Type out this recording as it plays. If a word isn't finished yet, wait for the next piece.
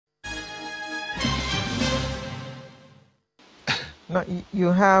Now, you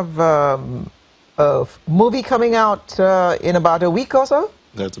have a movie coming out in about a week or so?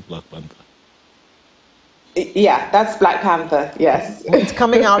 That's a Black Panther. Yeah, that's Black Panther, yes. It's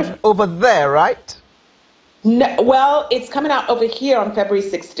coming out over there, right? No, well, it's coming out over here on February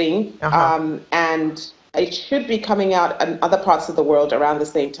 16th, and it should be coming out in other parts of the world around the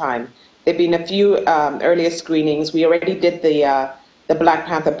same time. There have been a few earlier screenings. We already did the Black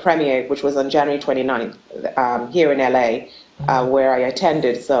Panther premiere, which was on January 29th here in LA, where I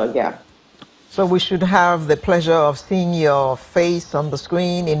attended, so yeah. So we should have the pleasure of seeing your face on the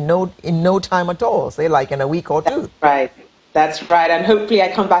screen in no time at all, say like in a week or two. That's right, and hopefully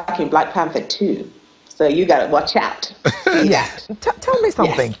I come back in Black Panther 2. So you got to watch out. Yes. Tell me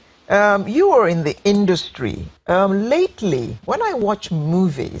something. Yes. You are in the industry. Lately, when I watch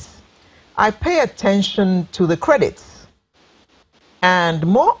movies, I pay attention to the credits. And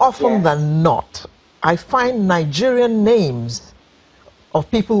more often than not, I find Nigerian names of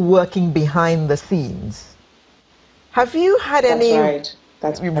people working behind the scenes. Have you had any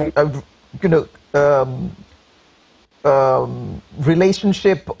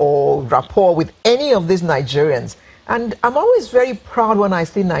relationship or rapport with any of these Nigerians? And I'm always very proud when I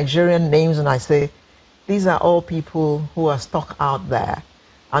see Nigerian names and I say, these are all people who are stuck out there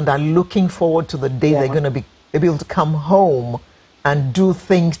and are looking forward to the day they're going to be able to come home and do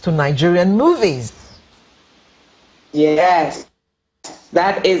things to Nigerian movies. Yes,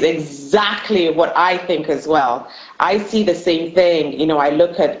 that is exactly what I think as well. I see the same thing. You know, I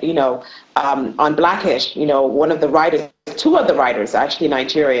look at, on Blackish, one of the writers, two of the writers actually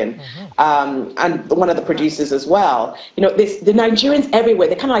Nigerian, and one of the producers as well. The Nigerians everywhere,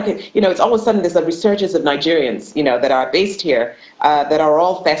 they're kind of like, it's all of a sudden there's a resurgence of Nigerians, that are based here, that are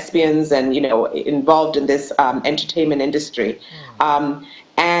all thespians and, involved in this entertainment industry.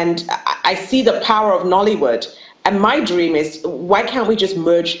 And I see the power of Nollywood. And my dream is, why can't we just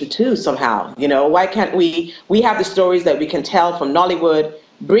merge the two somehow? Why can't we have the stories that we can tell from Nollywood,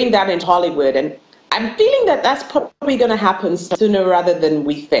 bring that into Hollywood? And I'm feeling that that's probably going to happen sooner rather than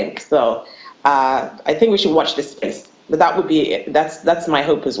we think. So I think we should watch this space. But that's my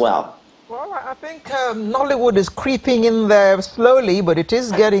hope as well. Well, I think Nollywood is creeping in there slowly, but it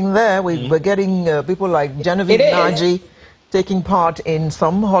is getting there. We're getting people like Genevieve Naji taking part in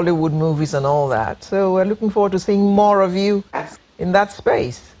some Hollywood movies and all that. So we're looking forward to seeing more of you in that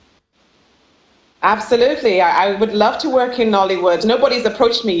space. Absolutely. I would love to work in Nollywood. Nobody's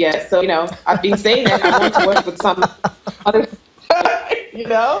approached me yet. So, I've been saying that I want to work with some other, come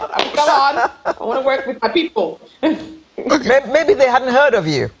on. I want to work with my people. Maybe they hadn't heard of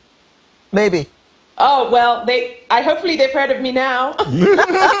you. Maybe. Oh, well, hopefully they've heard of me now.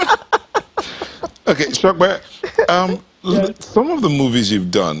 Okay, Sope, some of the movies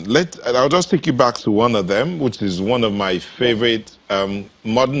you've done, I'll just take you back to one of them, which is one of my favorite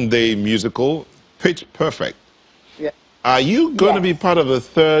modern-day musical, Pitch Perfect. Yeah. Are you going to be part of the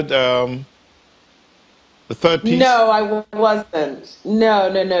third piece? No, I wasn't.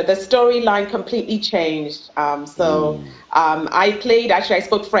 No. The storyline completely changed. I played, actually, I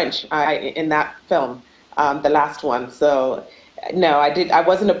spoke French in that film, the last one. So... No, I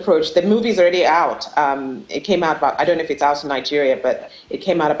wasn't approached. The movie's already out. It came out I don't know if it's out in Nigeria, but it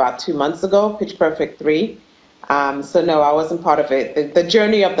came out about 2 months ago, Pitch Perfect 3. So no, I wasn't part of it. The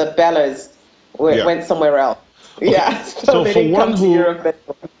journey of the Bellas went somewhere else. Okay. Yeah, so they didn't come to Europe.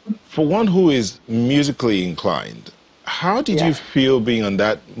 For one who is musically inclined, how did you feel being on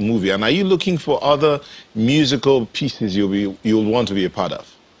that movie? And are you looking for other musical pieces you'll want to be a part of?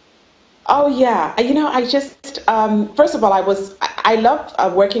 Oh, yeah. I just, first of all, I loved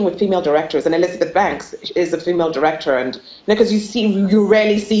working with female directors, and Elizabeth Banks is a female director, and because you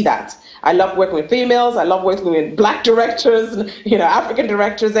rarely see that. I love working with females. I love working with Black directors, African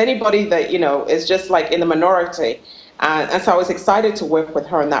directors, anybody that, is just like in the minority. And so I was excited to work with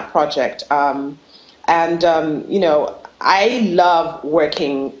her on that project. I love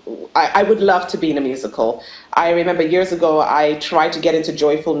working. I would love to be in a musical. I remember years ago, I tried to get into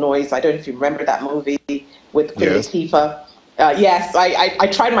Joyful Noise. I don't know if you remember that movie with Queen Latifah. Yes, I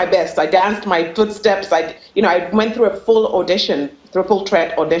tried my best. I danced my footsteps. I went through a full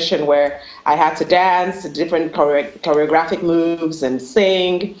thread audition where I had to dance different choreographic moves and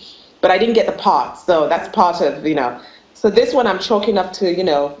sing, but I didn't get the part. So that's part of, So this one I'm chalking up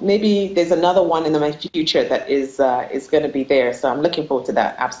to, maybe there's another one in my future that is going to be there. So I'm looking forward to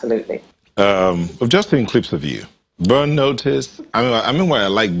that. Absolutely. I've just seen clips of you. Burn Notice. I mean why I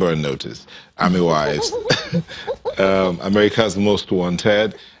like Burn Notice. Army Wives. America's Most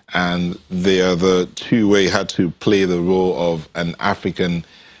Wanted. And they are the two where you had to play the role of an African.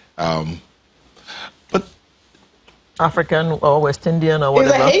 But African or West Indian or He's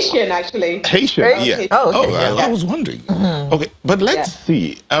a whatever? Haitian, actually. Haitian, yeah. Oh, okay, Oh, yeah. I was wondering. Okay, but let's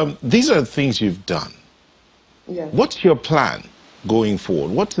see. These are the things you've done. Yeah. What's your plan going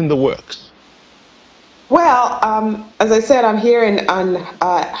forward? What's in the works? Well, as I said, I'm here in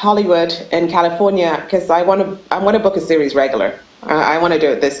Hollywood in California because I want to book a series regular. I want to do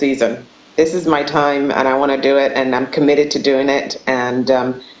it this season. This is my time, and I want to do it, and I'm committed to doing it. And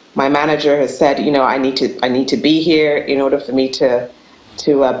my manager has said, you know, I need to be here in order for me to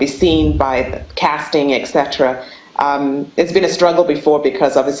be seen by the casting, etc. It's been a struggle before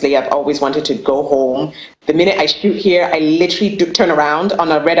because obviously I've always wanted to go home. The minute I shoot here, I literally do turn around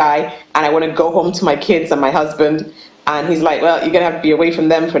on a red eye and I want to go home to my kids and my husband. And he's like, well, you're going to have to be away from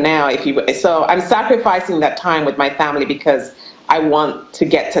them for now. So I'm sacrificing that time with my family because I want to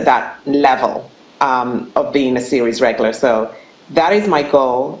get to that level of being a series regular. So that is my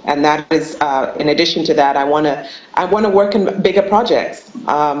goal, and that is in addition to that, I want to work in bigger projects.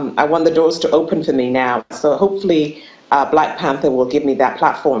 I want the doors to open for me now. So hopefully, Black Panther will give me that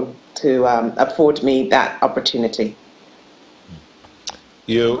platform to afford me that opportunity.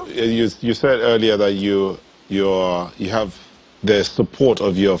 You said earlier that you have the support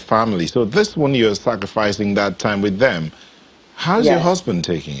of your family. So this one, you're sacrificing that time with them. How's your husband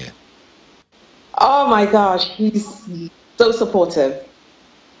taking it? Oh my gosh, he's so supportive,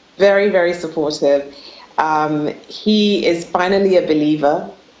 very, very supportive. He is finally a believer.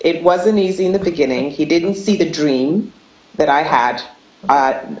 It wasn't easy in the beginning. He didn't see the dream that I had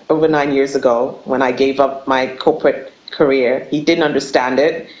over 9 years ago when I gave up my corporate career. He didn't understand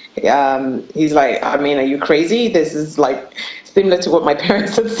it. He's like, I mean, are you crazy? This is like similar to what my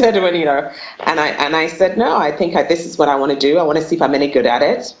parents had said when, you know, and I said, no, I think this is what I want to do. I want to see if I'm any good at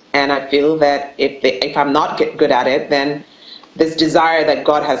it. And I feel that if I'm not good at it, then this desire that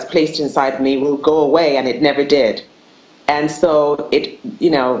God has placed inside me will go away, and it never did. And so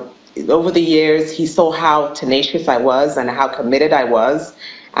over the years, he saw how tenacious I was and how committed I was.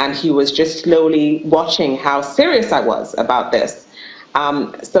 And he was just slowly watching how serious I was about this.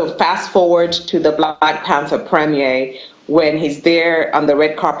 So fast forward to the Black Panther premiere, when he's there on the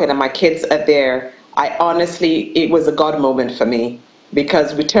red carpet and my kids are there, it was a God moment for me,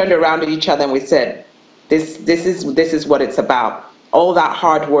 because we turned around at each other and we said, this is what it's about. All that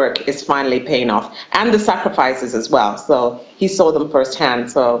hard work is finally paying off, and the sacrifices as well. So he saw them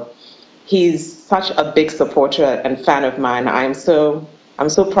firsthand. So he's such a big supporter and fan of mine. I'm so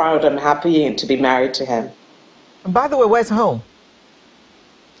proud and happy to be married to him. And by the way, where's home?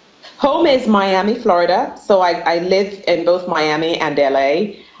 Home is Miami, Florida. So I live in both Miami and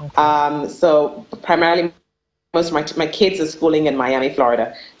LA. Okay. So primarily, most of my kids are schooling in Miami,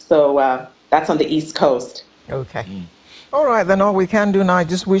 Florida. So that's on the East Coast. Okay. All right, then all we can do now, I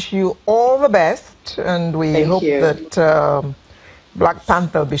just wish you all the best. And we hope that Black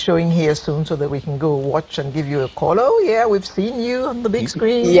Panther will be showing here soon so that we can go watch and give you a call. Oh, yeah, we've seen you on the big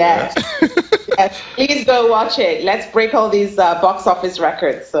screen. Yes. Yes. Please go watch it. Let's break all these box office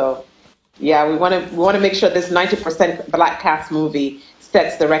records. So, yeah, we want to make sure this 90% Black cast movie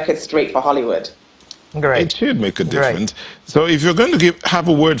sets the record straight for Hollywood. Great. It should make a difference. Great. So if you're going to have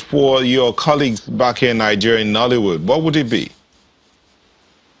a word for your colleagues back here in Nigeria, in Nollywood, what would it be?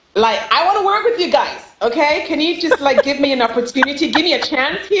 Like, I want to work with you guys, okay? Can you just, like, give me an opportunity? Give me a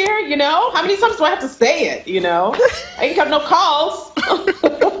chance here, you know? How many times do I have to say it, you know? I ain't got no calls.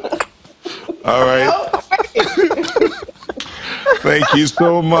 All right. Thank you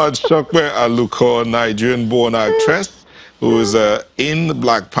so much, Sope Aluko, Nigerian-born actress, who is in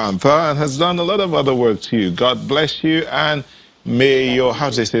Black Panther and has done a lot of other work too. God bless you, and may your, how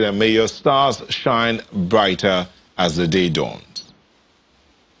do they say that, may your stars shine brighter as the day dawns.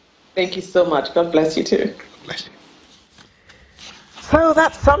 Thank you so much. God bless you too. God bless you. So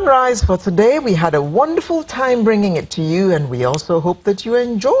that's Sunrise for today. We had a wonderful time bringing it to you, and we also hope that you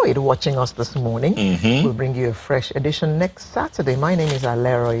enjoyed watching us this morning. We'll bring you a fresh edition next Saturday. My name is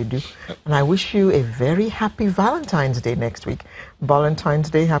Alero Edu, and I wish you a very happy Valentine's Day next week. Valentine's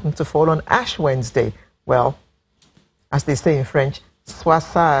Day happens to fall on Ash Wednesday. Well, as they say in French,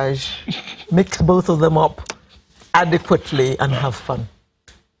 soissage. Mix both of them up adequately and have fun.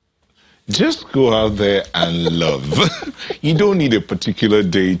 Just go out there and love. You don't need a particular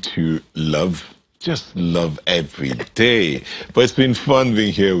day to love. Just love every day. But it's been fun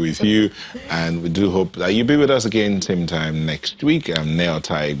being here with you, and we do hope that you'll be with us again same time next week. I'm Neo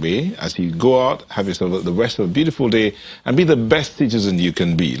Taigbe. As you go out, have yourself the rest of a beautiful day, and be the best citizen you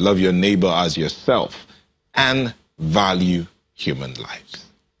can be. Love your neighbor as yourself, and value human lives.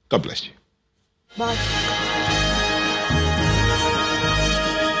 God bless you. Bye.